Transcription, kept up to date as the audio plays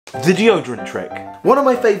The Deodorant Trick. One of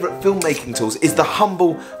my favourite filmmaking tools is the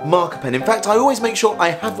humble marker pen. In fact, I always make sure I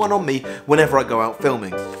have one on me whenever I go out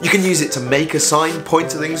filming. You can use it to make a sign,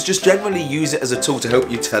 point to things, just generally use it as a tool to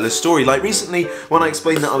help you tell a story. Like recently when I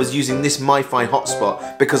explained that I was using this MiFi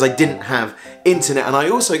hotspot because I didn't have internet, and I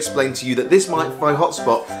also explained to you that this MiFi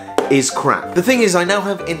hotspot is crap. The thing is, I now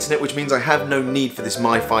have internet, which means I have no need for this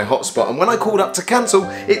MiFi hotspot, and when I called up to cancel,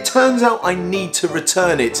 it turns out I need to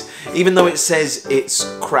return it, even though it says it's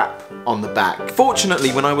crap on the back.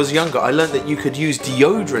 Fortunately, when I was younger, I learned that you could use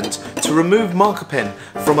deodorant to remove marker pen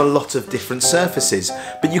from a lot of different surfaces,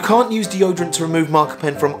 but you can't use deodorant to remove marker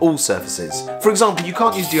pen from all surfaces. For example, you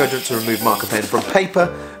can't use deodorant to remove marker pen from paper,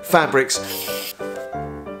 fabrics,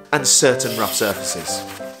 and certain rough surfaces.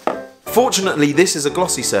 Fortunately, this is a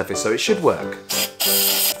glossy surface, so it should work.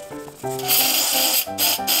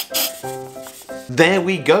 There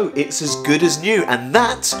we go, it's as good as new, and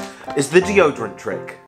that is the deodorant trick.